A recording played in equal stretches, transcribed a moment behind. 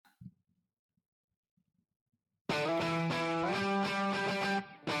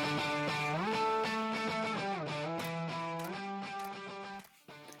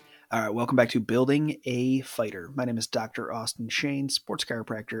right, welcome back to Building a Fighter. My name is Dr. Austin Shane, sports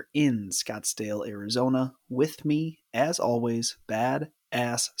chiropractor in Scottsdale, Arizona. With me, as always,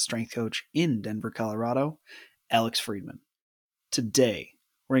 badass strength coach in Denver, Colorado, Alex Friedman. Today,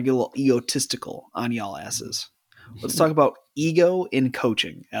 we're going to get a little egotistical on y'all asses. Let's talk about ego in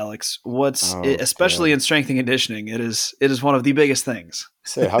coaching, Alex. Especially in strength and conditioning, it is one of the biggest things.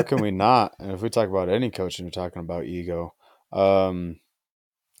 Say, how can we not? And if we talk about any coaching, we're talking about ego.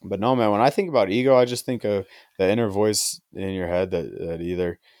 But no, man, when I think about ego, I just think of the inner voice in your head that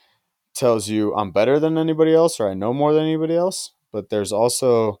either tells you I'm better than anybody else or I know more than anybody else. But there's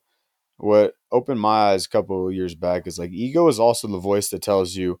also what opened my eyes a couple of years back is like ego is also the voice that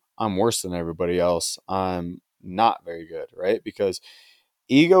tells you I'm worse than everybody else. I'm not very good, right? Because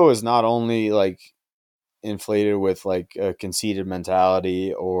ego is not only like inflated with like a conceited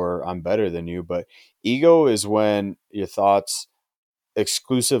mentality or I'm better than you, but ego is when your thoughts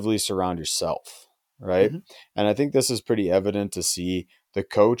exclusively surround yourself, right? Mm-hmm. And I think this is pretty evident to see the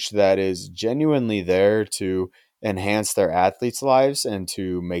coach that is genuinely there to enhance their athletes' lives and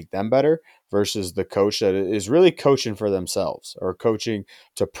to make them better versus the coach that is really coaching for themselves or coaching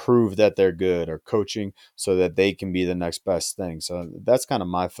to prove that they're good or coaching so that they can be the next best thing. So that's kind of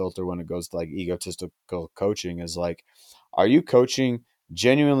my filter when it goes to like egotistical coaching is like, are you coaching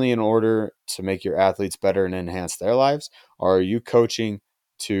genuinely in order to make your athletes better and enhance their lives? Or are you coaching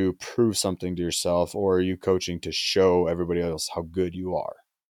to prove something to yourself, or are you coaching to show everybody else how good you are?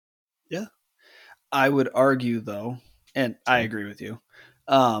 Yeah. I would argue, though, and I agree with you,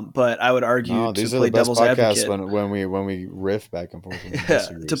 but I would argue No, to these are the play best devil's podcasts advocate. when we riff back and forth and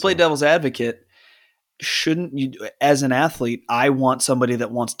disagree. To play devil's advocate, shouldn't you, as an athlete, I want somebody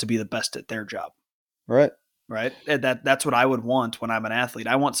that wants to be the best at their job. Right. Right. And that's what I would want when I'm an athlete.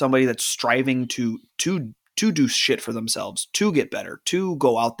 I want somebody that's striving to do shit for themselves, to get better, to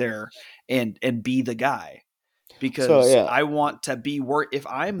go out there and be the guy. So Because yeah, I want to be if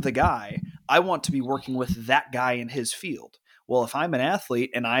I'm the guy, I want to be working with that guy in his field. Well, if I'm an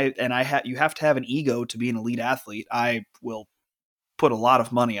athlete and you have to have an ego to be an elite athlete, I will put a lot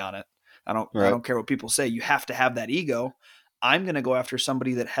of money on it. I right. don't care what people say. You have to have that ego. I'm going to go after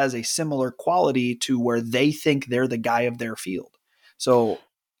somebody that has a similar quality to where they think they're the guy of their field. So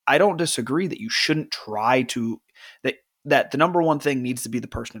I don't disagree that you shouldn't try to that the number one thing needs to be the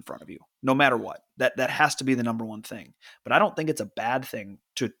person in front of you, no matter what. That has to be the number one thing. But I don't think it's a bad thing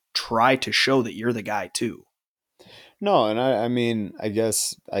to try to show that you're the guy too. No, and I mean, I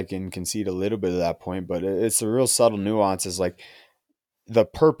guess I can concede a little bit of that point, but it's a real subtle nuance. Is like the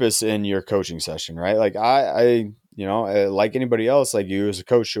purpose in your coaching session, right? Like like anybody else, like you as a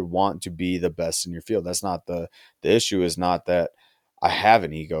coach should want to be the best in your field. That's not the issue is not that I have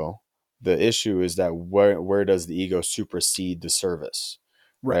an ego. The issue is that where does the ego supersede the service,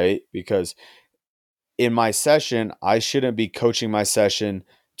 right? Because in my session, I shouldn't be coaching my session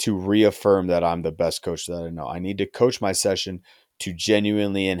to reaffirm that I'm the best coach that I know. I need to coach my session to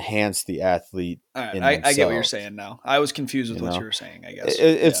genuinely enhance the athlete All right, in I get what you're themselves. saying now. I was confused with You what know, you were saying, I guess.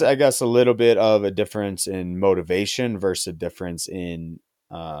 it's Yeah. I guess a little bit of a difference in motivation versus a difference in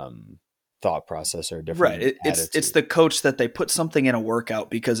thought process or a Right. different It's attitude. the coach that they put something in a workout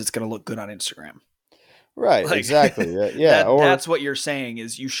because it's going to look good on Instagram. Right. Like Exactly. Yeah. that's what you're saying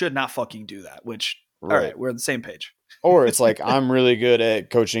is you should not fucking do that, which all Right. right, we're on the same page. Or it's like I'm really good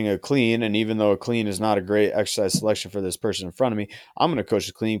at coaching a clean, and even though a clean is not a great exercise selection for this person in front of me, I'm going to coach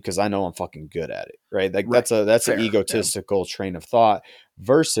a clean because I know I'm fucking good at it, right? Like Right. that's an Fair. egotistical train of thought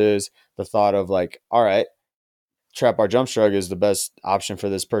versus the thought of like, all right, trap bar jump shrug is the best option for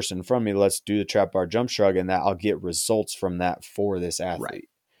this person in front of me. Let's do the trap bar jump shrug, and that I'll get results from that for this athlete,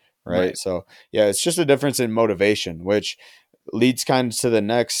 right? Right. So yeah, it's just a difference in motivation, which leads kind of to the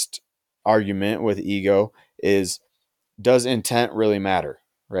next argument with ego is does intent really matter,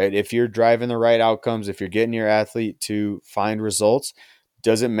 right? If you're driving the right outcomes, if you're getting your athlete to find results,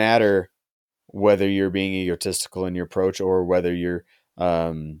 does it matter whether you're being egotistical in your approach or whether you're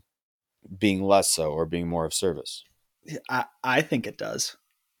being less so or being more of service? I think it does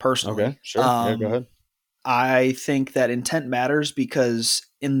personally. Okay, sure. Yeah, go ahead. I think that intent matters because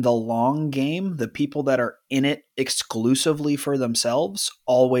in the long game, the people that are in it exclusively for themselves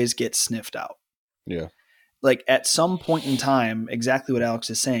always get sniffed out. Yeah. Like at some point in time, exactly what Alex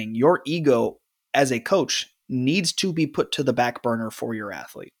is saying, your ego as a coach needs to be put to the back burner for your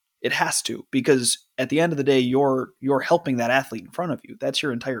athlete. It has to, because at the end of the day, you're helping that athlete in front of you. That's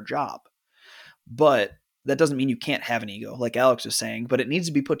your entire job. But that doesn't mean you can't have an ego, like Alex was saying, but it needs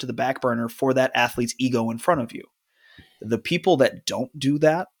to be put to the back burner for that athlete's ego in front of you. The people that don't do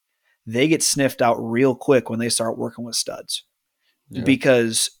that, they get sniffed out real quick when they start working with studs. Yeah.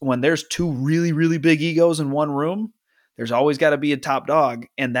 because when there's two really, really big egos in one room, there's always got to be a top dog,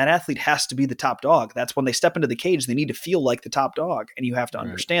 and that athlete has to be the top dog. That's when they step into the cage, they need to feel like the top dog, and you have to Right.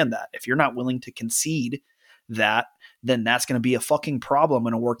 understand that. If you're not willing to concede that, then that's going to be a fucking problem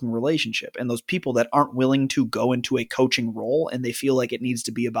in a working relationship. And those people that aren't willing to go into a coaching role and they feel like it needs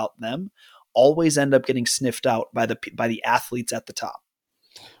to be about them always end up getting sniffed out by the athletes at the top.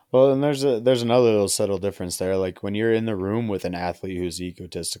 Well, and there's another little subtle difference there. Like when you're in the room with an athlete who's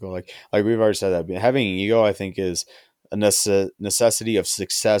egotistical, like we've already said that having an ego, I think, is a necessity of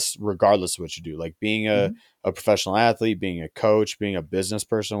success, regardless of what you do. Like being a professional athlete, being a coach, being a business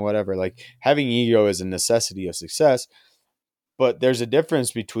person, whatever. Like having ego is a necessity of success. But there's a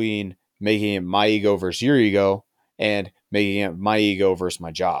difference between making it my ego versus your ego and making it my ego versus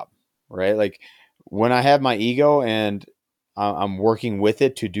my job, right? Like when I have my ego and I'm working with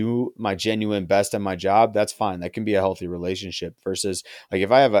it to do my genuine best at my job, that's fine. That can be a healthy relationship versus like if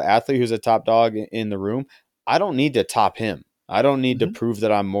I have an athlete who's a top dog in the room, I don't need to top him. I don't need to prove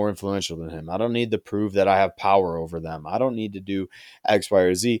that I'm more influential than him. I don't need to prove that I have power over them. I don't need to do X, Y,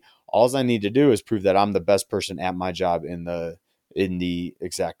 or Z. All I need to do is prove that I'm the best person at my job in the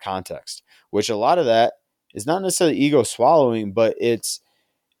exact context, which a lot of that is not necessarily ego swallowing, but it's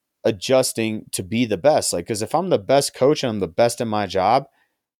adjusting to be the best. Like, because if I'm the best coach and I'm the best in my job,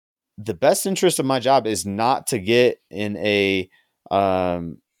 the best interest of my job is not to get in a,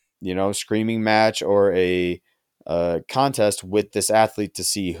 screaming match or a contest with this athlete to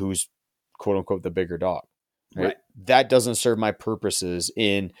see who's quote unquote the bigger dog. Right? That doesn't serve my purposes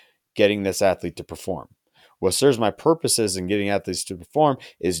in getting this athlete to perform. What serves my purposes in getting athletes to perform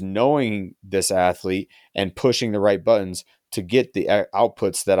is knowing this athlete and pushing the right buttons to get the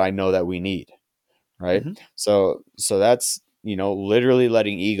outputs that I know that we need. Right. So that's, literally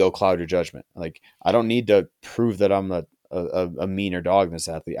letting ego cloud your judgment. Like I don't need to prove that I'm a meaner dog than this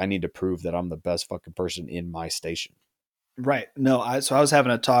athlete. I need to prove that I'm the best fucking person in my station. Right. No, so I was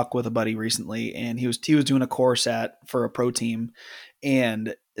having a talk with a buddy recently, and he was doing a course for a pro team,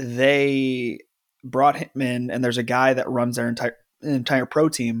 and they brought him in, and there's a guy that runs their entire pro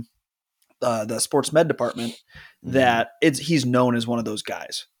team, the sports med department, that he's known as one of those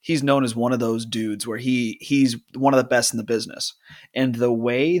guys. He's known as one of those dudes where he's one of the best in the business. And the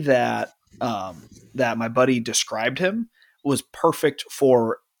way that that my buddy described him was perfect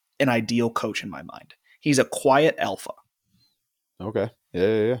for an ideal coach in my mind. He's a quiet alpha. Okay.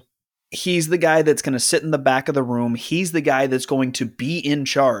 Yeah. He's the guy that's going to sit in the back of the room. He's the guy that's going to be in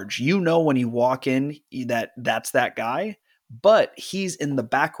charge. When you walk in that's that guy, but he's in the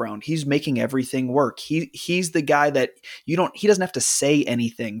background. He's making everything work. He's the guy that he doesn't have to say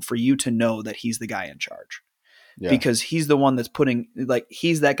anything for you to know that he's the guy in charge. Yeah. Because he's the one that's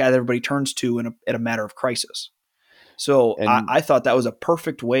he's that guy that everybody turns to in a matter of crisis. So I thought that was a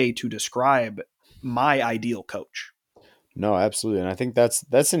perfect way to describe my ideal coach. No, absolutely. And I think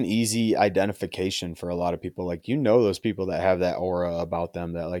that's an easy identification for a lot of people. Like, those people that have that aura about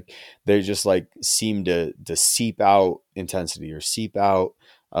them that like, they just like seem to seep out intensity or seep out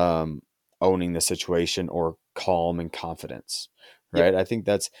owning the situation or calm and confidence. Right. Yep. I think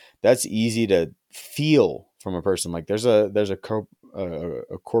that's easy to feel from a person. Like there's a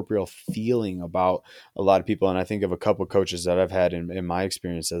corporeal feeling about a lot of people. And I think of a couple of coaches that I've had in my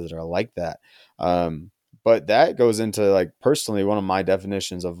experiences that are like that. But that goes into like personally one of my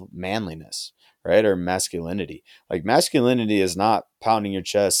definitions of manliness, right? Or masculinity. Like masculinity is not pounding your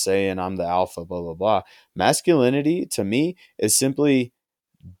chest saying I'm the alpha, blah, blah, blah. Masculinity to me is simply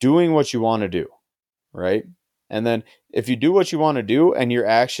doing what you want to do, right? And then if you do what you want to do and your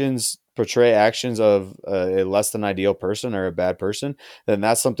actions portray actions of a less than ideal person or a bad person, then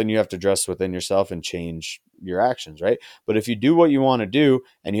that's something you have to address within yourself and change your actions, right? But if you do what you want to do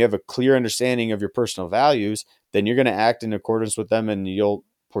and you have a clear understanding of your personal values, then you're going to act in accordance with them and you'll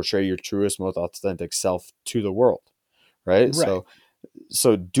portray your truest, most authentic self to the world, right?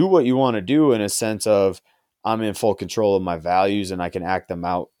 So do what you want to do in a sense of I'm in full control of my values and I can act them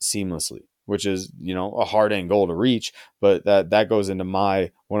out seamlessly, which is, a hard end goal to reach, but that goes into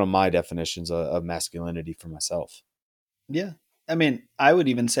one of my definitions of masculinity for myself. Yeah. I mean, I would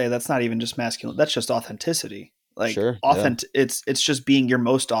even say that's not even just masculine. That's just authenticity. Like sure, it's just being your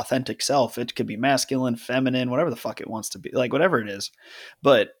most authentic self. It could be masculine, feminine, whatever the fuck it wants to be, like whatever it is.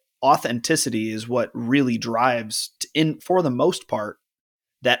 But authenticity is what really drives for the most part,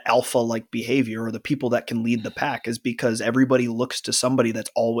 that alpha like behavior, or the people that can lead the pack, is because everybody looks to somebody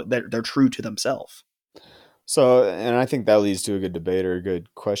that's they're true to themselves. So, and I think that leads to a good debate or a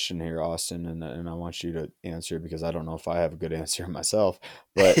good question here, Austin, and I want you to answer because I don't know if I have a good answer myself.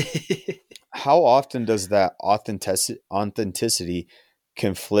 But how often does that authenticity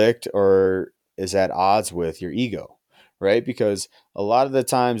conflict or is at odds with your ego, right? Because a lot of the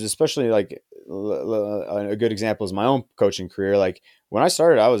times, especially like a good example is my own coaching career. Like when I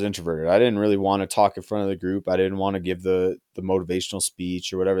started, I was introverted. I didn't really want to talk in front of the group. I didn't want to give the motivational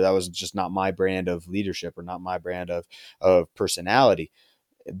speech or whatever. That was just not my brand of leadership or not my brand of personality.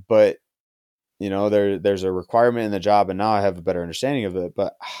 But there's a requirement in the job, and now I have a better understanding of it.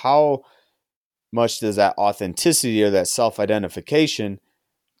 But how much does that authenticity or that self-identification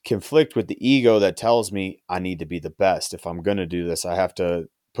conflict with the ego that tells me I need to be the best? If I'm going to do this, I have to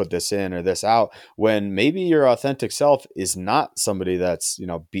put this in or this out, when maybe your authentic self is not somebody that's,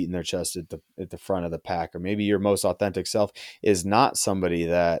 beating their chest at the front of the pack, or maybe your most authentic self is not somebody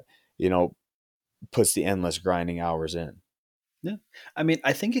that, puts the endless grinding hours in. Yeah. I mean,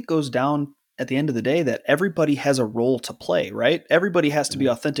 I think it goes down at the end of the day that everybody has a role to play, right? Everybody has to be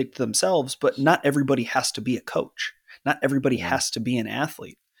authentic to themselves, but not everybody has to be a coach. Not everybody has to be an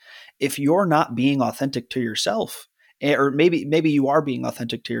athlete. If you're not being authentic to yourself, or maybe you are being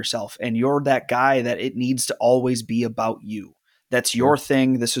authentic to yourself and you're that guy that it needs to always be about you. That's your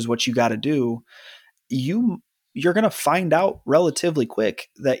thing. This is what you got to do. You're going to find out relatively quick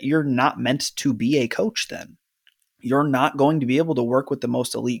that you're not meant to be a coach then. You're not going to be able to work with the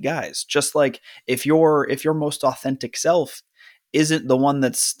most elite guys. Just like if your most authentic self isn't the one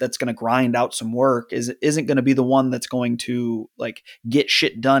that's going to grind out some work, isn't going to be the one that's going to like get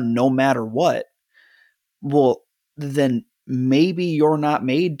shit done no matter what. Well, then maybe you're not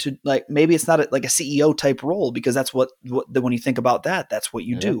made to, like, maybe it's not like a CEO type role, because that's what when you think about that, that's what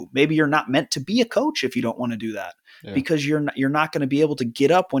you do. Maybe you're not meant to be a coach if you don't want to do that, because you're not going to be able to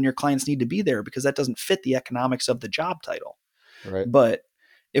get up when your clients need to be there, because that doesn't fit the economics of the job title. Right. But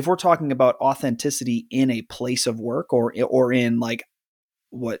if we're talking about authenticity in a place of work, or in like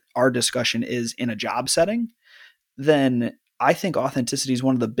what our discussion is in a job setting, then I think authenticity is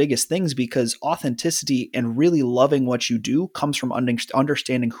one of the biggest things, because authenticity and really loving what you do comes from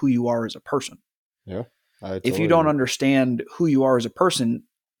understanding who you are as a person. Yeah. If you don't understand who you are as a person,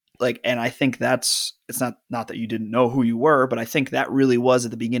 and I think it's not that you didn't know who you were, but I think that really was at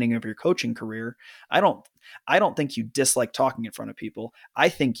the beginning of your coaching career. I don't think you dislike talking in front of people. I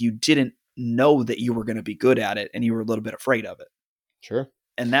think you didn't know that you were going to be good at it, and you were a little bit afraid of it. Sure.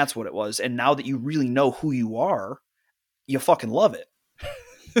 And that's what it was. And now that you really know who you are, you fucking love it.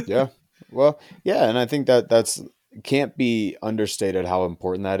 Yeah. Well, yeah. And I think that's can't be understated how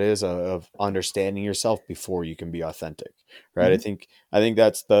important that is, of understanding yourself before you can be authentic. Right. Mm-hmm. I think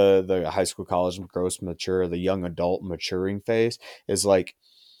that's the high school, college, gross mature, the young adult maturing phase, is like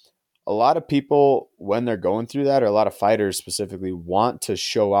a lot of people when they're going through that, or a lot of fighters specifically, want to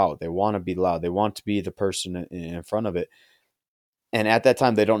show out. They want to be loud. They want to be the person in front of it. And at that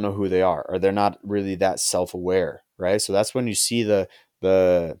time, they don't know who they are, or they're not really that self-aware. Right. So that's when you see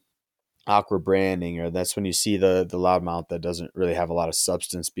the awkward branding, or that's when you see the loudmouth that doesn't really have a lot of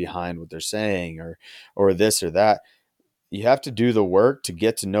substance behind what they're saying, or this or that. You have to do the work to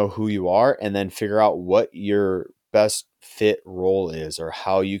get to know who you are, and then figure out what your best fit role is, or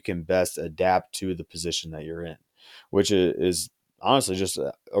how you can best adapt to the position that you're in, which is honestly just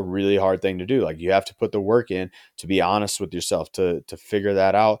a really hard thing to do. Like, you have to put the work in to be honest with yourself, to figure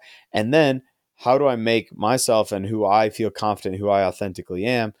that out. And then, how do I make myself and who I feel confident, who I authentically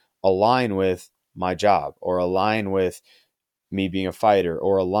am, align with my job, or align with me being a fighter,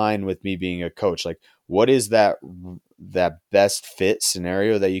 or align with me being a coach? Like, what is that best fit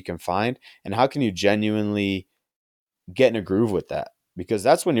scenario that you can find, and how can you genuinely get in a groove with that? Because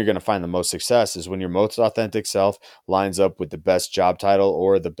that's when you're going to find the most success, is when your most authentic self lines up with the best job title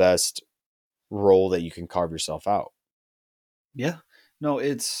or the best role that you can carve yourself out. Yeah. No,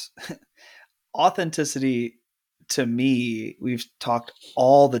 it's authenticity, to me, we've talked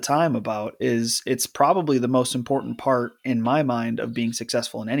all the time about, it's probably the most important part in my mind of being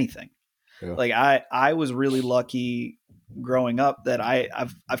successful in anything. Yeah. Like I was really lucky growing up that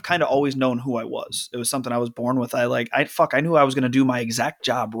I've kind of always known who I was. It was something I was born with. I knew I was going to do my exact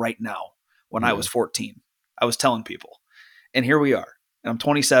job right now when I was 14. I was telling people, and here we are. And I'm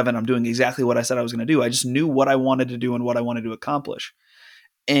 27. I'm doing exactly what I said I was going to do. I just knew what I wanted to do and what I wanted to accomplish.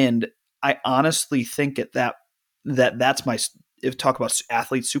 And I honestly think that's my, if talk about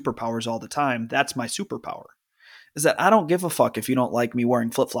athlete superpowers all the time, that's my superpower, is that I don't give a fuck if you don't like me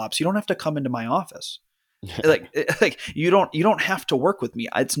wearing flip-flops. You don't have to come into my office. like you don't have to work with me.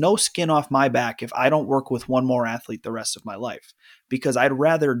 It's no skin off my back if I don't work with one more athlete the rest of my life, because I'd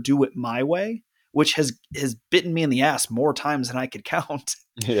rather do it my way, which has bitten me in the ass more times than I could count,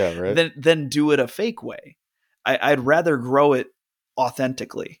 Yeah, right. than do it a fake way. I'd rather grow it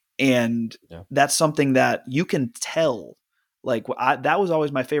authentically. And Yeah. that's something that you can tell. Like that was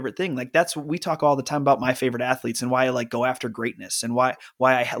always my favorite thing. Like that's what we talk all the time about my favorite athletes and why I like go after greatness and why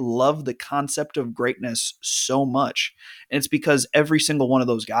I love the concept of greatness so much. And it's because every single one of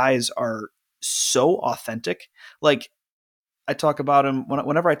those guys are so authentic. Like I talk about him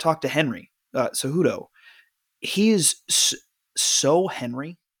whenever I talk to Henry Cejudo, he is so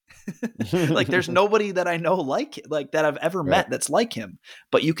Henry. Like there's nobody that I know like that I've ever met that's like him,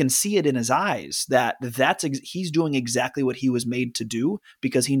 but you can see it in his eyes that he's doing exactly what he was made to do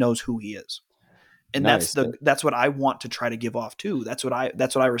because he knows who he is. And Nice. that's what I want to try to give off too. That's what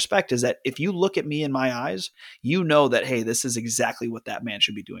I respect, is that if you look at me in my eyes, you know that, hey, this is exactly what that man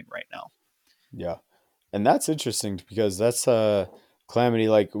should be doing right now. Yeah. And that's interesting because that's Calamity.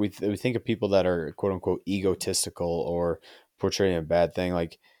 Like we think of people that are quote unquote egotistical or portraying a bad thing.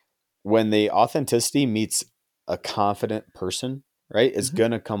 Like when the authenticity meets a confident person, right, it's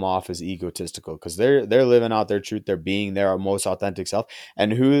gonna come off as egotistical because they're living out their truth, they're being their most authentic self,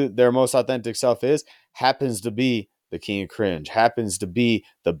 and who their most authentic self is happens to be the king of cringe, happens to be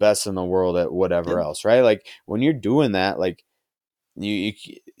the best in the world at whatever else, right? Like when you're doing that, like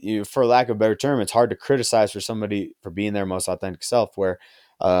you for lack of a better term, it's hard to criticize for somebody for being their most authentic self. Where,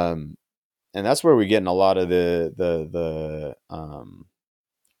 and that's where we get in a lot of the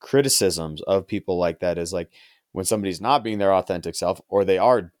criticisms of people like that is like when somebody's not being their authentic self or they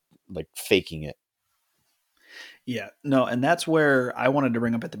are like faking it. Yeah, no, and that's where I wanted to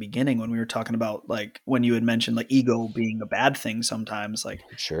bring up at the beginning when we were talking about like when you had mentioned like ego being a bad thing sometimes. Like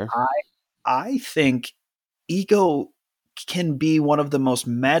Sure. I think ego can be one of the most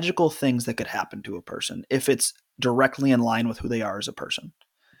magical things that could happen to a person if it's directly in line with who they are as a person.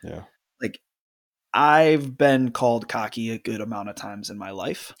 Yeah. Like I've been called cocky a good amount of times in my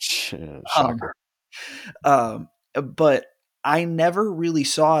life. Shocker. But I never really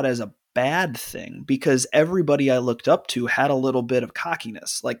saw it as a bad thing because everybody I looked up to had a little bit of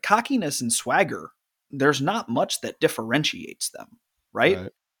cockiness. Like cockiness and swagger, there's not much that differentiates them, right?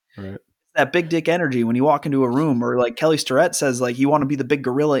 Right. That big dick energy when you walk into a room, or like Kelly Starrett says, like you want to be the big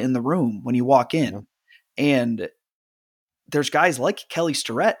gorilla in the room when you walk in. Yeah. And there's guys like Kelly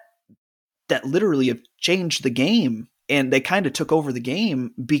Starrett that literally have changed the game, and they kind of took over the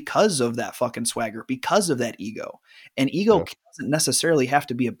game because of that fucking swagger, because of that ego. And ego doesn't necessarily have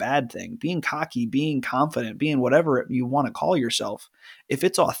to be a bad thing. Being cocky, being confident, being whatever you want to call yourself, if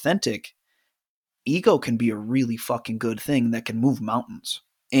it's authentic, ego can be a really fucking good thing that can move mountains.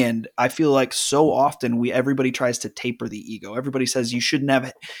 And I feel like so often everybody tries to taper the ego. Everybody says you shouldn't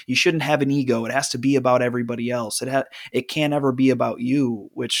have an ego. It has to be about everybody else. It can't ever be about you,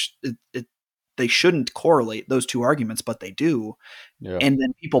 which they shouldn't correlate those two arguments, but they do. Yeah. And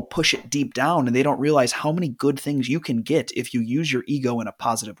then people push it deep down and they don't realize how many good things you can get if you use your ego in a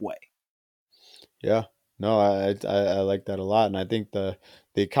positive way. Yeah. No, I like that a lot. And I think the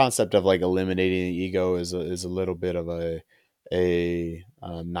concept of like eliminating the ego is a little bit of a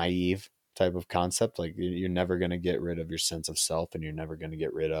naive type of concept. Like you're never going to get rid of your sense of self, and you're never going to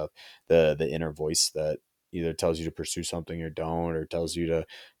get rid of the inner voice that either tells you to pursue something or don't, or tells you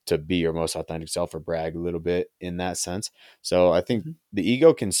to be your most authentic self or brag a little bit in that sense. So I think the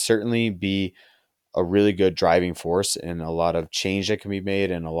ego can certainly be a really good driving force in a lot of change that can be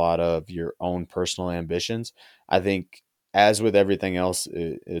made and a lot of your own personal ambitions. I think as with everything else,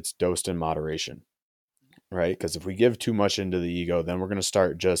 it's dosed in moderation, right? Because if we give too much into the ego, then we're going to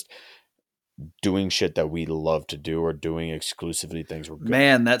start just doing shit that we love to do or doing exclusively things we're good at.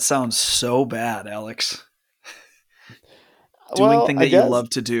 Man, that sounds so bad, Alex. Doing things that you love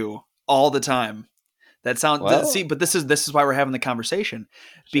to do all the time. That sounds but this is why we're having the conversation,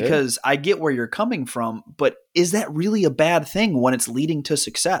 because I get where you're coming from, but is that really a bad thing when it's leading to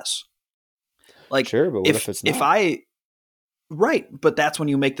success? Like, sure, but what if it's not? Right, but that's when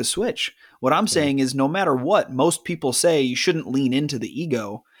you make the switch. What I'm saying is, no matter what, most people say you shouldn't lean into the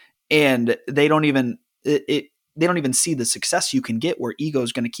ego, and they don't even see the success you can get where ego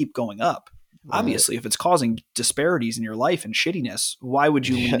is going to keep going up. Right. Obviously, if it's causing disparities in your life and shittiness, why would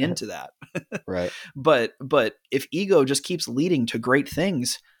you lean into that? Right. But if ego just keeps leading to great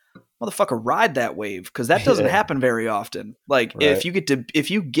things, motherfucker, ride that wave, because that doesn't happen very often. Like if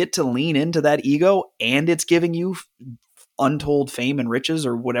you get to lean into that ego and it's giving you untold fame and riches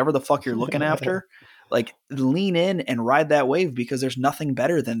or whatever the fuck you're looking after, like lean in and ride that wave, because there's nothing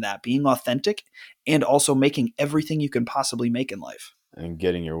better than that, being authentic and also making everything you can possibly make in life. And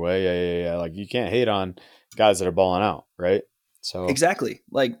getting your way. Yeah. Like you can't hate on guys that are balling out, right? So Exactly.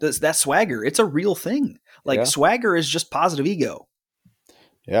 Like that swagger, it's a real thing. Like yeah, swagger is just positive ego.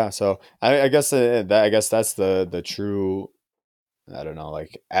 yeah. So I guess I guess that's the true, I don't know,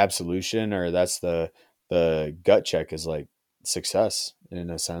 like absolution, or that's the gut check is like success in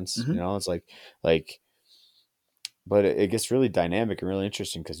a sense. Hmm. It's like, but it gets really dynamic and really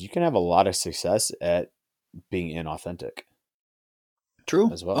interesting because you can have a lot of success at being inauthentic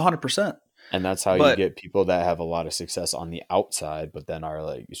True, as well. 100%. And that's how you But get people that have a lot of success on the outside, but then are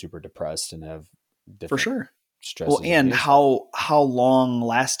like super depressed and have for different sure. Well, stresses on the and inside. how long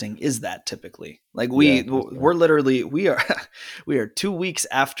lasting is that typically? Like Yeah, that's fair. we're literally we are we are 2 weeks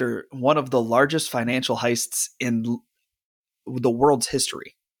after one of the largest financial heists in the world's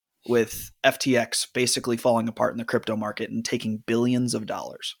history, with FTX basically falling apart in the crypto market and taking billions of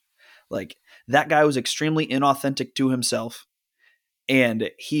dollars. Like that guy was extremely inauthentic to himself,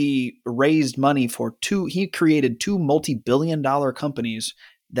 and he raised money for he created two multi-billion-dollar companies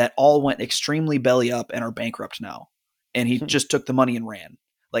that all went extremely belly up and are bankrupt now. And he just took the money and ran.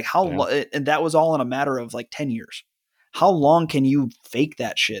 Like Damn. and that was all in a matter of like 10 years. How long can you fake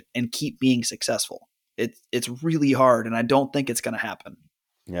that shit and keep being successful? It's really hard, and I don't think it's going to happen.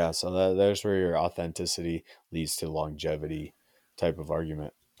 Yeah, so there's where your authenticity leads to longevity type of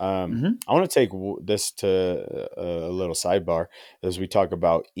argument. Hmm. I want to take this to a little sidebar as we talk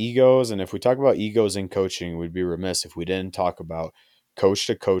about egos. And if we talk about egos in coaching, we'd be remiss if we didn't talk about coach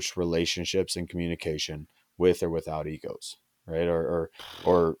to coach relationships and communication with or without egos, right? Or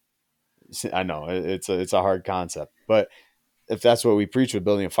I know it's a hard concept, but if that's what we preach with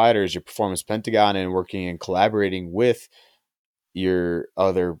building a fighter is your performance pentagon and working and collaborating with your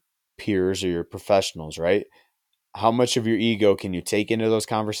other peers or your professionals, right? How much of your ego can you take into those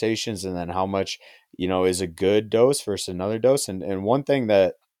conversations, and then how much, is a good dose versus another dose? And one thing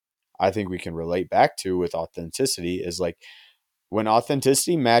that I think we can relate back to with authenticity is like when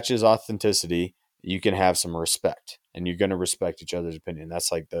authenticity matches authenticity, you can have some respect and you're going to respect each other's opinion.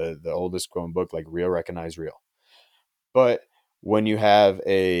 That's like the oldest grown book, like real recognize real. But when you have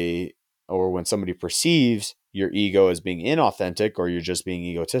or when somebody perceives your ego as being inauthentic or you're just being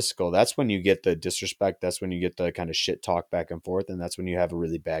egotistical, that's when you get the disrespect. That's when you get the kind of shit talk back and forth. And that's when you have a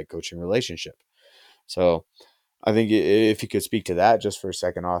really bad coaching relationship. So I think if you could speak to that just for a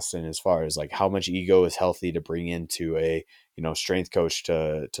second, Austin, as far as like how much ego is healthy to bring into a, strength coach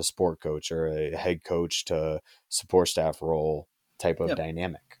to sport coach, or a head coach to support staff role type of Yep.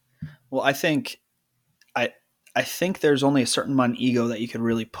 dynamic. Well, I I think there's only a certain amount of ego that you could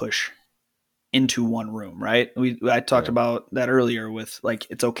really push into one room, right? I talked Yeah. about that earlier with like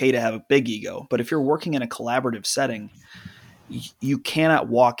it's okay to have a big ego, but if you're working in a collaborative setting, you cannot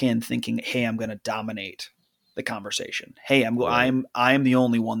walk in thinking, "Hey, I'm going to dominate the conversation. Hey, Right. I'm the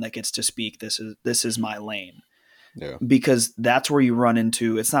only one that gets to speak. This is my lane." Yeah. Because that's where you run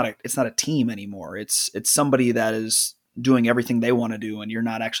into it's not a team anymore. It's somebody that is doing everything they want to do and you're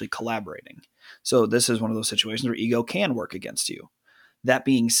not actually collaborating. So this is one of those situations where ego can work against you. That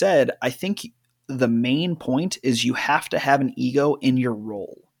being said, I think the main point is you have to have an ego in your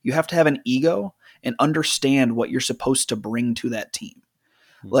role. You have to have an ego and understand what you're supposed to bring to that team.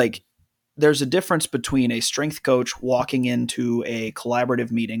 Mm-hmm. Like there's a difference between a strength coach walking into a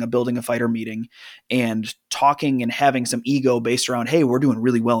collaborative meeting, a building a fighter meeting, and talking and having some ego based around, hey, we're doing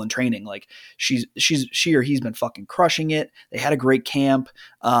really well in training. Like she or he's been fucking crushing it. They had a great camp.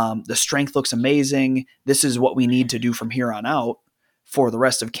 The strength looks amazing. This is what we need to do from here on out for the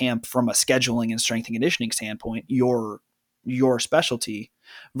rest of camp from a scheduling and strength and conditioning standpoint. Your specialty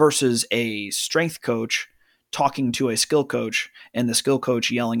versus a strength coach talking to a skill coach and the skill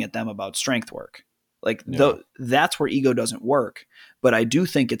coach yelling at them about strength work. Like Yeah. that's where ego doesn't work. But I do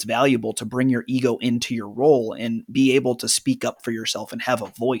think it's valuable to bring your ego into your role and be able to speak up for yourself and have a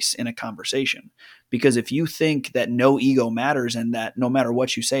voice in a conversation. Because if you think that no ego matters and that no matter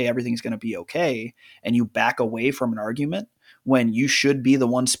what you say, everything's going to be okay, and you back away from an argument when you should be the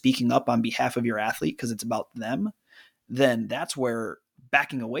one speaking up on behalf of your athlete because it's about them, then that's where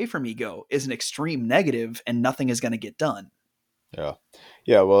backing away from ego is an extreme negative and nothing is going to get done. Yeah.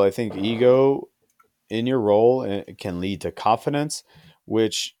 Yeah. Well, I think ego in your role can lead to confidence,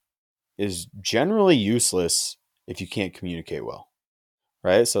 which is generally useless if you can't communicate well.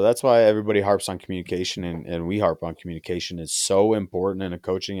 Right. So that's why everybody harps on communication, and we harp on communication. It's so important in a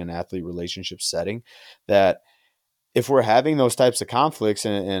coaching and athlete relationship setting that if we're having those types of conflicts,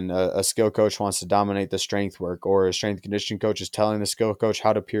 and a skill coach wants to dominate the strength work, or a strength conditioning coach is telling the skill coach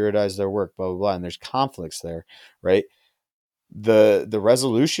how to periodize their work, blah, blah, blah, and there's conflicts there, right? the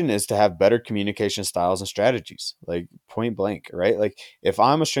resolution is to have better communication styles and strategies, like point blank, right? Like if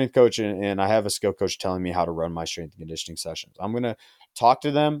I'm a strength coach and I have a skill coach telling me how to run my strength and conditioning sessions, I'm going to talk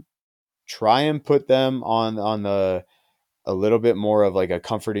to them, try and put them on the a little bit more of like a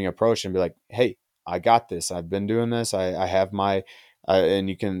comforting approach and be like, hey, I got this. I've been doing this. I have my, and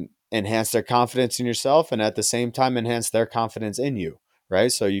you can enhance their confidence in yourself and at the same time enhance their confidence in you,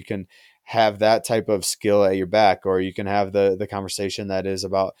 right? So you can have that type of skill at your back, or you can have the conversation that is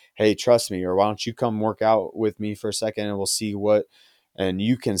about, hey, trust me, or why don't you come work out with me for a second and we'll see what, and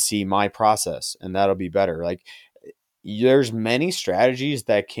you can see my process and that'll be better. Like there's many strategies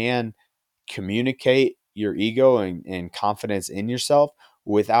that can communicate your ego and confidence in yourself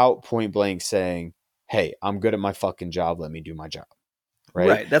without point blank saying, hey, I'm good at my fucking job. Let me do my job. Right.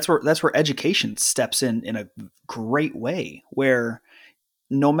 Right. That's where education steps in a great way, where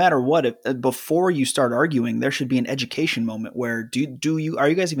no matter what, before you start arguing, there should be an education moment where are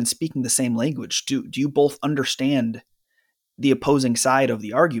you guys even speaking the same language? Do you both understand the opposing side of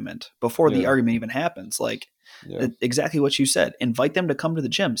the argument before the Yeah. argument even happens? Like Yeah. exactly what you said. Invite them to come to the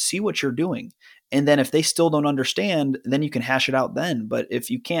gym, see what you're doing. And then if they still don't understand, then you can hash it out then. But if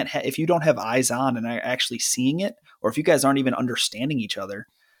you can't, if you don't have eyes on and are actually seeing it, or if you guys aren't even understanding each other,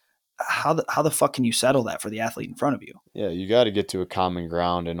 how the fuck can you settle that for the athlete in front of you? Yeah. You got to get to a common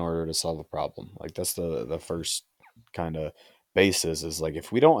ground in order to solve a problem. Like that's the first kind of basis is like,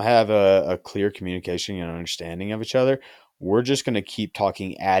 if we don't have a clear communication and understanding of each other, we're just going to keep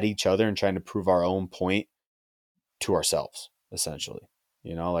talking at each other and trying to prove our own point to ourselves, essentially.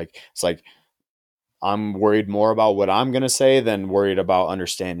 Like it's like I'm worried more about what I'm going to say than worried about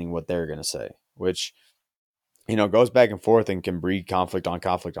understanding what they're going to say, which, goes back and forth and can breed conflict on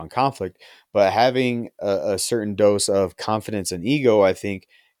conflict on conflict. But having a certain dose of confidence and ego, I think,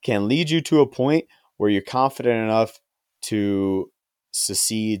 can lead you to a point where you're confident enough to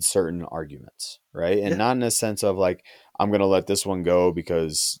secede certain arguments, right? And Yeah. not in a sense of like, I'm going to let this one go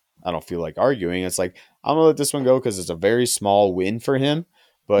because I don't feel like arguing. It's like, I'm going to let this one go because it's a very small win for him.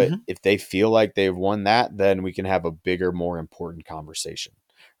 But Mm-hmm. if they feel like they've won that, then we can have a bigger, more important conversation,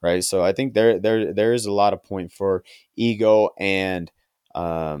 right? So I think there is a lot of point for ego and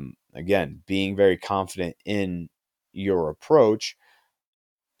again being very confident in your approach,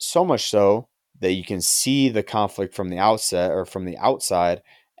 so much so that you can see the conflict from the outset or from the outside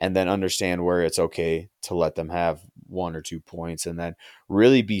and then understand where it's okay to let them have 1 or 2 points and then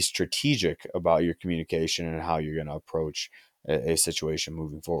really be strategic about your communication and how you're going to approach a situation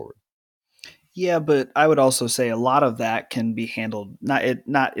moving forward. Yeah, but I would also say a lot of that can be handled not it's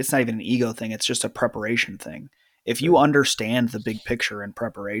not even an ego thing, it's just a preparation thing. If you Sure. understand the big picture in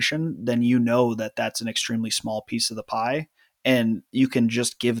preparation, then you know that that's an extremely small piece of the pie and you can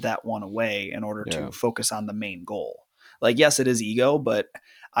just give that one away in order Yeah. to focus on the main goal. Like yes, it is ego, but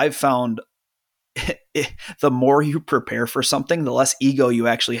I've found the more you prepare for something, the less ego you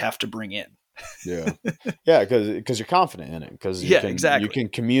actually have to bring in. Yeah. Yeah, because you're confident in it, because you Yeah, can you exactly. can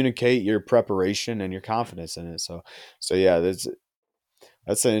communicate your preparation and your confidence in it. So yeah,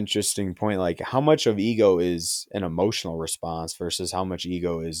 that's an interesting point. Like how much of ego is an emotional response versus how much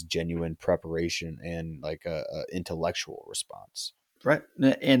ego is genuine preparation and like a intellectual response. Right.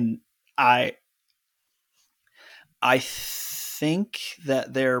 And I I think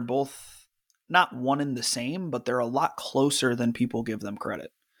that they're both not one and the same, but they're a lot closer than people give them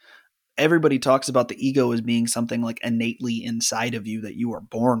credit. Everybody talks about the ego as being something like innately inside of you that you are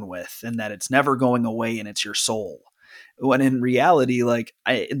born with and that it's never going away and it's your soul. When in reality, like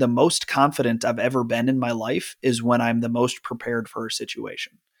the most confident I've ever been in my life is when I'm the most prepared for a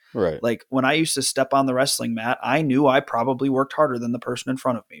situation. Right. Like when I used to step on the wrestling mat, I knew I probably worked harder than the person in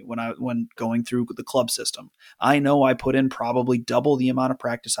front of me when going through the club system. I know I put in probably double the amount of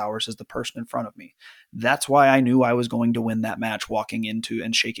practice hours as the person in front of me. That's why I knew I was going to win that match walking into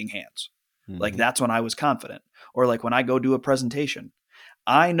and shaking hands. Like Mm-hmm. that's when I was confident. Or like when I go do a presentation,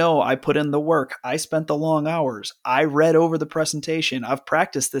 I know I put in the work. I spent the long hours. I read over the presentation. I've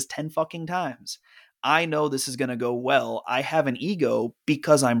practiced this 10 fucking times. I know this is going to go well. I have an ego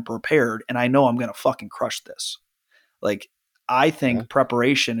because I'm prepared and I know I'm going to fucking crush this. Like, I Yeah. think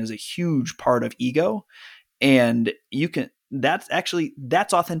preparation is a huge part of ego. And that's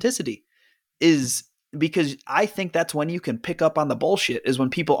authenticity, is because I think that's when you can pick up on the bullshit, is when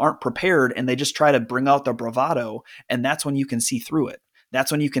people aren't prepared and they just try to bring out the bravado. And that's when you can see through it.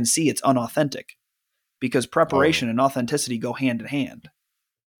 That's when you can see it's unauthentic, because Oh, preparation and authenticity go hand in hand.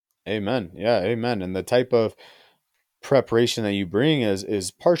 amen. Yeah, amen. And the type of preparation that you bring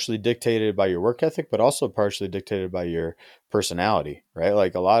is partially dictated by your work ethic, but also partially dictated by your personality, right?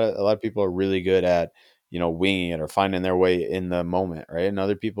 Like a lot of people are really good at, winging it or finding their way in the moment, right? And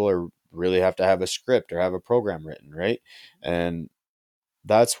other people are really have to have a script or have a program written, right? And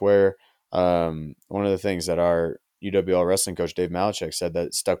that's where one of the things that our UWL wrestling coach Dave Malachek said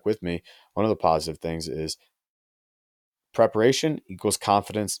that stuck with me. One of the positive things is preparation equals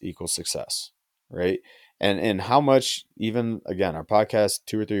confidence equals success, right? And how much, even again, our podcast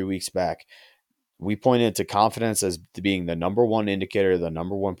 2 or 3 weeks back, we pointed to confidence as being the number one indicator, the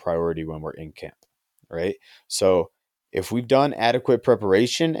number one priority when we're in camp, right? So if we've done adequate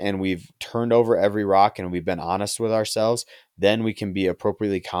preparation and we've turned over every rock and we've been honest with ourselves, then we can be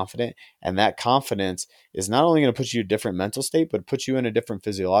appropriately confident. And that confidence is not only going to put you in a different mental state, but put you in a different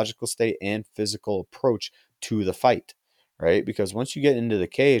physiological state and physical approach to the fight, right? Because once you get into the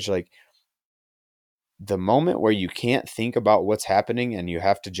cage, like the moment where you can't think about what's happening and you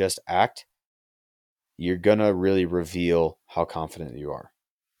have to just act, you're going to really reveal how confident you are.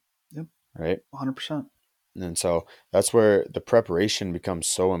 Yep. Right. 100%. And so that's where the preparation becomes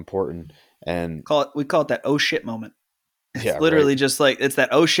so important. And we call it that oh shit moment. It's literally just like, it's that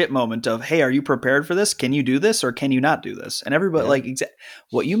oh shit moment of, hey, are you prepared for this? Can you do this or can you not do this? And everybody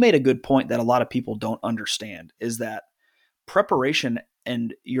what you made a good point that a lot of people don't understand is that preparation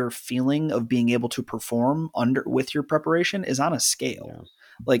and your feeling of being able to perform with your preparation is on a scale.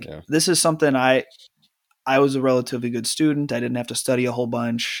 This is something I was a relatively good student. I didn't have to study a whole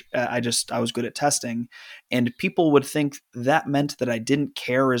bunch. I was good at testing, and people would think that meant that I didn't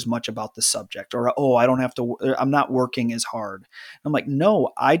care as much about the subject, or, I don't have to, I'm not working as hard. I'm like,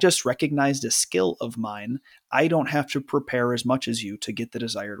 no, I just recognized a skill of mine. I don't have to prepare as much as you to get the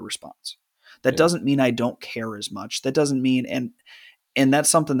desired response. That doesn't mean I don't care as much. That doesn't mean, and that's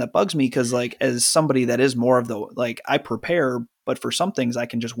something that bugs me because, like, as somebody that is more of the, like, I prepare, but for some things I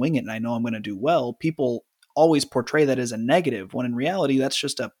can just wing it and I know I'm going to do well. People always portray that as a negative, when in reality, that's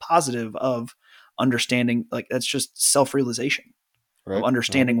just a positive of understanding. Like, that's just self-realization of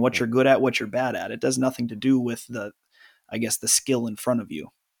understanding what you're good at, what you're bad at. It does nothing to do with the skill in front of you.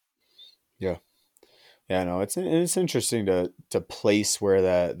 Yeah. Yeah, no, it's interesting to place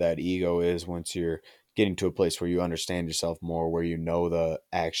where that ego is once you're getting to a place where you understand yourself more, where you know the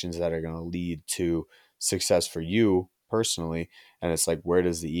actions that are going to lead to success for you personally. And it's like, where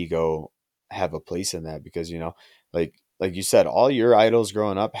does the ego have a place in that? Because, like you said, all your idols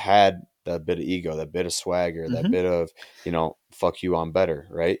growing up had that bit of ego, that bit of swagger, that bit of, fuck you, I'm better,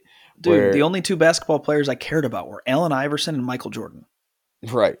 right? Dude, the only two basketball players I cared about were Allen Iverson and Michael Jordan.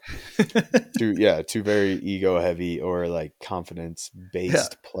 Right. Two very ego heavy or like confidence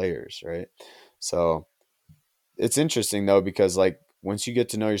based players, right? So it's interesting though, because like once you get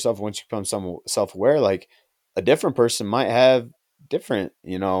to know yourself, once you become self-aware, like a different person might have different,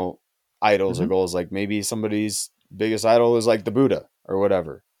 idols or goals. Like maybe somebody's biggest idol is like the Buddha or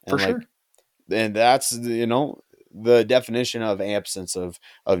whatever. And and that's, the definition of absence of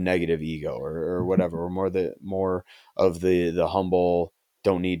negative ego or whatever, or more of the humble,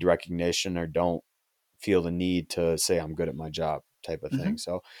 don't need recognition or don't feel the need to say I'm good at my job type of thing.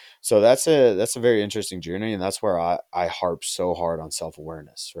 So that's a very interesting journey. And that's where I harp so hard on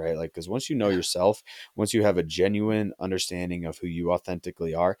self-awareness, right? Like, cause once you know yourself, once you have a genuine understanding of who you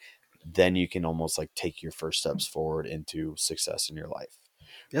authentically are, then you can almost like take your first steps forward into success in your life.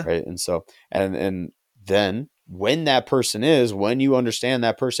 Yeah. Right. And so, and then when you understand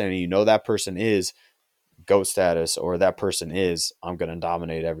that person and you know that person is GOAT status, or that person is, I'm going to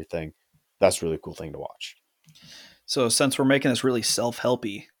dominate everything. That's a really cool thing to watch. So since we're making this really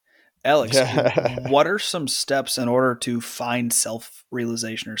self-helpy, Alex, what are some steps in order to find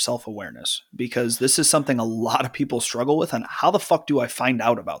self-realization or self-awareness? Because this is something a lot of people struggle with. And how the fuck do I find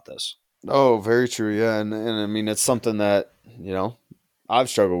out about this? Oh, very true. Yeah. And I mean, it's something that, I've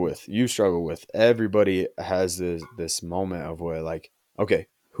struggled with, you struggle with. Everybody has this moment of where like, okay,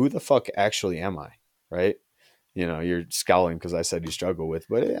 who the fuck actually am I? Right. You're scowling because I said you struggle with,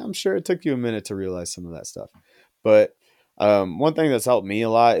 but I'm sure it took you a minute to realize some of that stuff. But one thing that's helped me a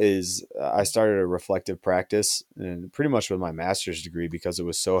lot is I started a reflective practice, and pretty much with my master's degree, because it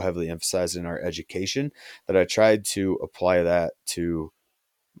was so heavily emphasized in our education, that I tried to apply that to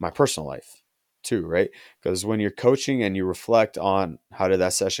my personal life too, right? Because when you're coaching and you reflect on how did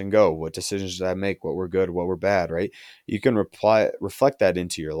that session go, what decisions did I make, what were good, what were bad, right? You can reflect that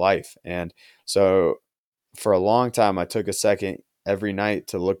into your life. And so for a long time, I took a second every night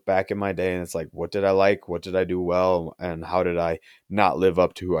to look back at my day, and it's like, what did I like? What did I do well? And how did I not live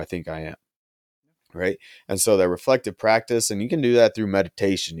up to who I think I am? Right. And so that reflective practice, and you can do that through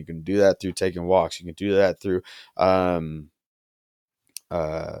meditation. You can do that through taking walks. You can do that through,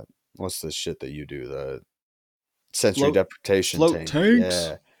 what's the shit that you do? The sensory deprivation float tank. tanks.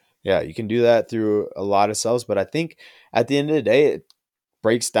 Yeah. Yeah, you can do that through a lot of selves, but I think at the end of the day, it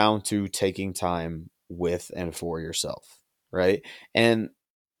breaks down to taking time with and for yourself, right? And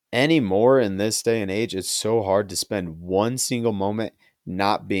anymore in this day and age, it's so hard to spend one single moment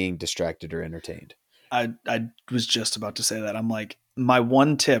not being distracted or entertained. I was just about to say that. I'm like, my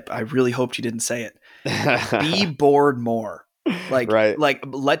one tip, I really hoped you didn't say it. Be bored more. Right.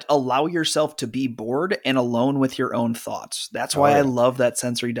 Allow yourself to be bored and alone with your own thoughts. That's Oh why I yeah. love that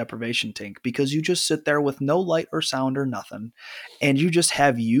sensory deprivation tank, because you just sit there with no light or sound or nothing, and you just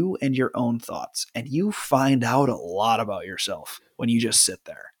have you and your own thoughts, and you find out a lot about yourself when you just sit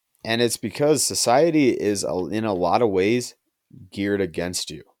there. And it's because society is in a lot of ways geared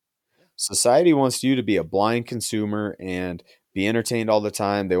against you. Society wants you to be a blind consumer and be entertained all the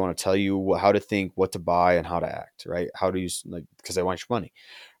time. They want to tell you how to think, what to buy, and how to act, right? How do you, like, because they want your money.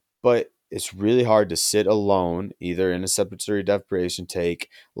 But it's really hard to sit alone, either in a sensory deprivation take.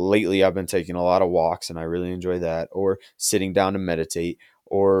 Lately, I've been taking a lot of walks and I really enjoy that, or sitting down to meditate,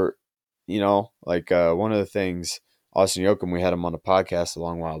 or, one of the things, Austin Yoakum, we had him on the podcast a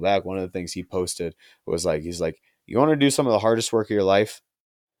long while back. One of the things he posted was like, he's like, you want to do some of the hardest work of your life?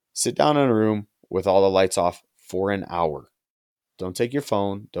 Sit down in a room with all the lights off for an hour. Don't take your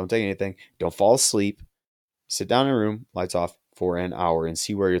phone. Don't take anything. Don't fall asleep. Sit down in a room, lights off for an hour and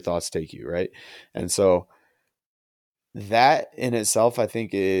see where your thoughts take you, right? And so that in itself, I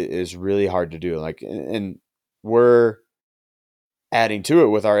think is really hard to do. Like, and we're adding to it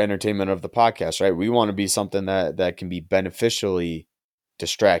with our entertainment of the podcast, right? We want to be something that can be beneficially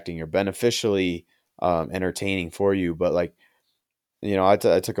distracting or beneficially entertaining for you. But like, I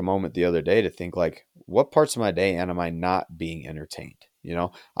took a moment the other day to think like, what parts of my day am I not being entertained?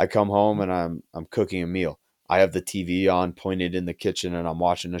 I come home and I'm cooking a meal. I have the TV on pointed in the kitchen and I'm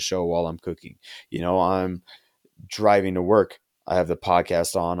watching a show while I'm cooking. I'm driving to work. I have the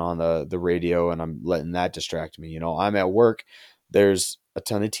podcast on the radio and I'm letting that distract me. I'm at work. There's a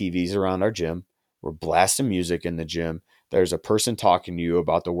ton of TVs around our gym. We're blasting music in the gym. There's a person talking to you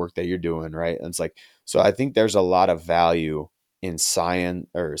about the work that you're doing, right? And it's like, so I think there's a lot of value in silence,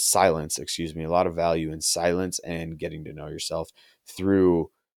 a lot of value in silence and getting to know yourself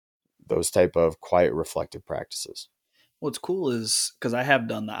through those type of quiet reflective practices. What's cool is because I have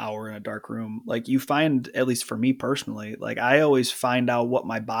done the hour in a dark room, like you find, at least for me personally, like I always find out what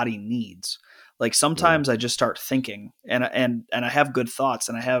my body needs. Like Yeah. sometimes I just start thinking and I have good thoughts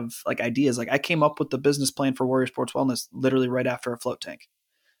and I have like ideas. Like I came up with the business plan for Warrior Sports Wellness literally right after a float tank.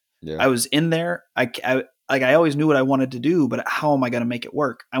 Yeah. I was in there. I always knew what I wanted to do, but how am I going to make it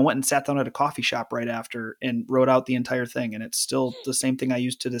work? I went and sat down at a coffee shop right after and wrote out the entire thing. And it's still the same thing I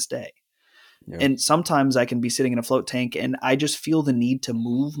use to this day. Yeah. And sometimes I can be sitting in a float tank and I just feel the need to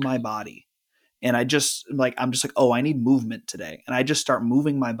move my body. And I'm just like, oh, I need movement today. And I just start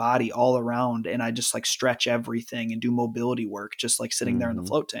moving my body all around and I just like stretch everything and do mobility work, just like sitting there in the Mm-hmm.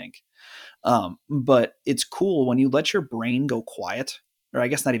 float tank. But it's cool when you let your brain go quiet, or I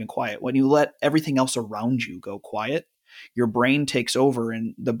guess not even quiet, when you let everything else around you go quiet, your brain takes over.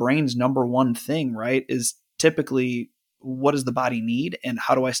 And the brain's number one thing, right, is typically what does the body need and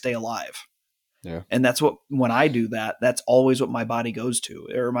how do I stay alive? Yeah. And that's what, when I do that, that's always what my body goes to,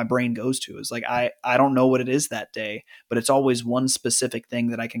 or my brain goes to, is like I don't know what it is that day, but it's always one specific thing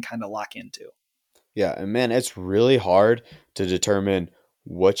that I can kind of lock into. Yeah, and man, it's really hard to determine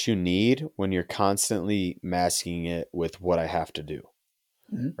what you need when you're constantly masking it with what I have to do,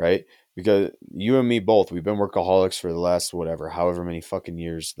 Mm-hmm. right? Because you and me both, we've been workaholics for the last whatever, however many fucking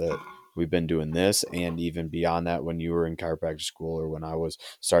years that we've been doing this, and even beyond that when you were in chiropractic school or when I was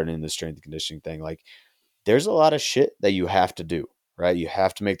starting in the strength and conditioning thing. Like, there's a lot of shit that you have to do, right? You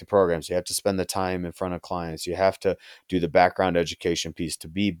have to make the programs. You have to spend the time in front of clients. You have to do the background education piece to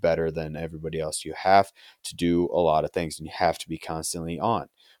be better than everybody else. You have to do a lot of things and you have to be constantly on.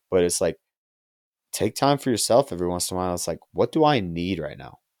 But it's like, take time for yourself every once in a while. It's like, what do I need right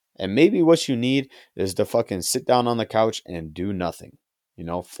now? And maybe what you need is to fucking sit down on the couch and do nothing,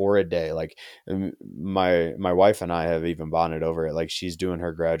 for a day. Like, my wife and I have even bonded over it. Like, she's doing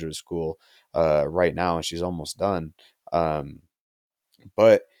her graduate school right now and she's almost done.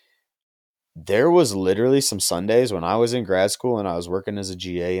 But there was literally some Sundays when I was in grad school and I was working as a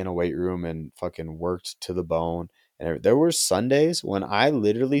GA in a weight room and fucking worked to the bone. And there were Sundays when I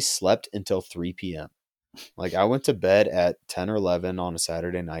literally slept until 3 p.m. Like, I went to bed at 10 or 11 on a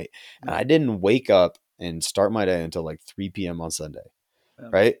Saturday night and I didn't wake up and start my day until like 3 p.m. on Sunday. Yeah.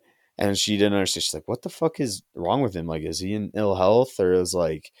 Right. And she didn't understand. She's like, what the fuck is wrong with him? Like, is he in ill health or is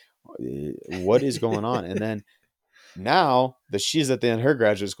like, what is going on? And then now that she's at the end of her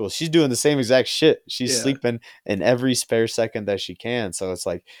graduate school, she's doing the same exact shit. She's Yeah. sleeping in every spare second that she can. So it's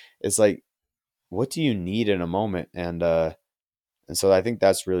like, what do you need in a moment? And so I think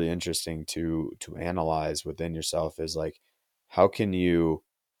that's really interesting to analyze within yourself is like, how can you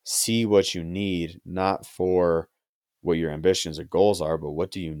see what you need, not for what your ambitions or goals are, but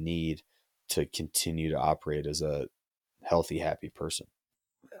what do you need to continue to operate as a healthy, happy person?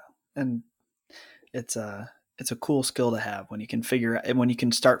 And it's a cool skill to have when you can when you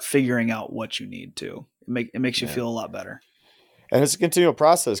can start figuring out what you need to. It makes you Yeah. feel a lot better. And it's a continual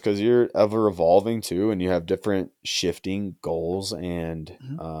process because you're ever evolving too, and you have different shifting goals and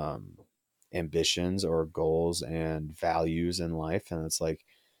Mm-hmm. ambitions or goals and values in life. And it's like,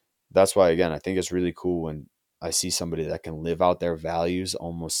 that's why, again, I think it's really cool when I see somebody that can live out their values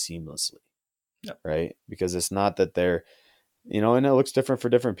almost seamlessly, Yep. right? Because it's not that they're, and it looks different for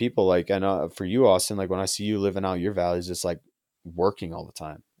different people. Like, I know for you, Austin, like when I see you living out your values, it's like working all the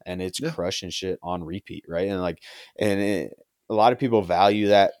time and it's Yeah. crushing shit on repeat, right? And like, a lot of people value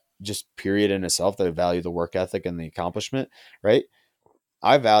that just period in itself. They value the work ethic and the accomplishment, right?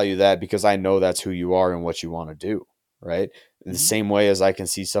 I value that because I know that's who you are and what you want to do, right? In the Mm-hmm. same way as I can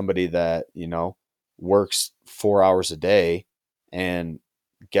see somebody that, works 4 hours a day and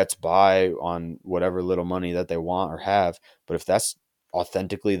gets by on whatever little money that they want or have. But if that's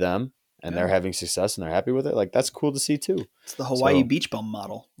authentically them and they're Yeah. having success and they're happy with it, like that's cool to see too. It's the Hawaii So beach bum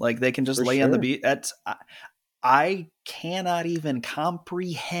model. Like they can just for lay on the sure. beach. I cannot even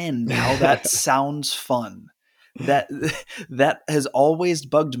comprehend how that sounds fun. That that has always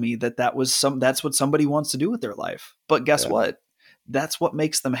bugged me that's what somebody wants to do with their life. But guess Yeah. what? That's what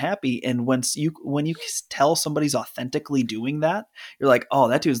makes them happy. And when you tell somebody's authentically doing that, you're like, oh,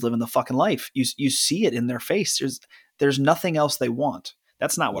 that dude's living the fucking life. You see it in their face. There's nothing else they want.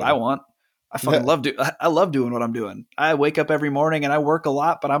 That's not what I Yeah. want. I love doing what I'm doing. I wake up every morning and I work a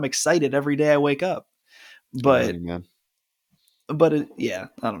lot, but I'm excited every day I wake up. But Already, man. yeah,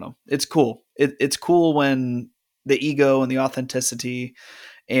 I don't know. It's cool. It's cool when the ego and the authenticity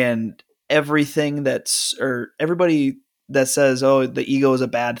and everybody that says, oh, the ego is a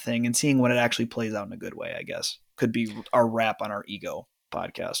bad thing, and seeing when it actually plays out in a good way, I guess, could be our wrap on our ego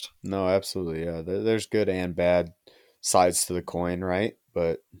podcast. No, absolutely. Yeah. There's good and bad sides to the coin, right?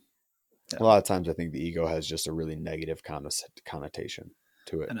 But a Yeah, lot of times I think the ego has just a really negative connotation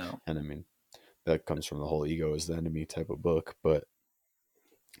to I it. know. And I mean, that comes from the whole ego is the enemy type of book, but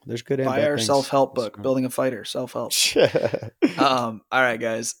there's good and Buy bad our self things. help book, Building a Fighter, self help. All right,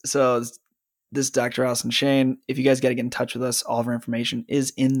 guys. So this is Dr. Austin Shane. If you guys got to get in touch with us, all of our information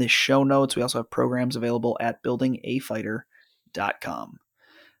is in the show notes. We also have programs available at buildingafighter.com.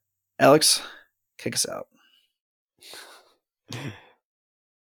 Alex, kick us out.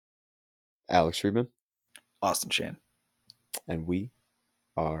 Alex Friedman, Austin Shane. and we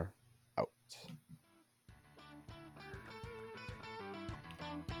are out.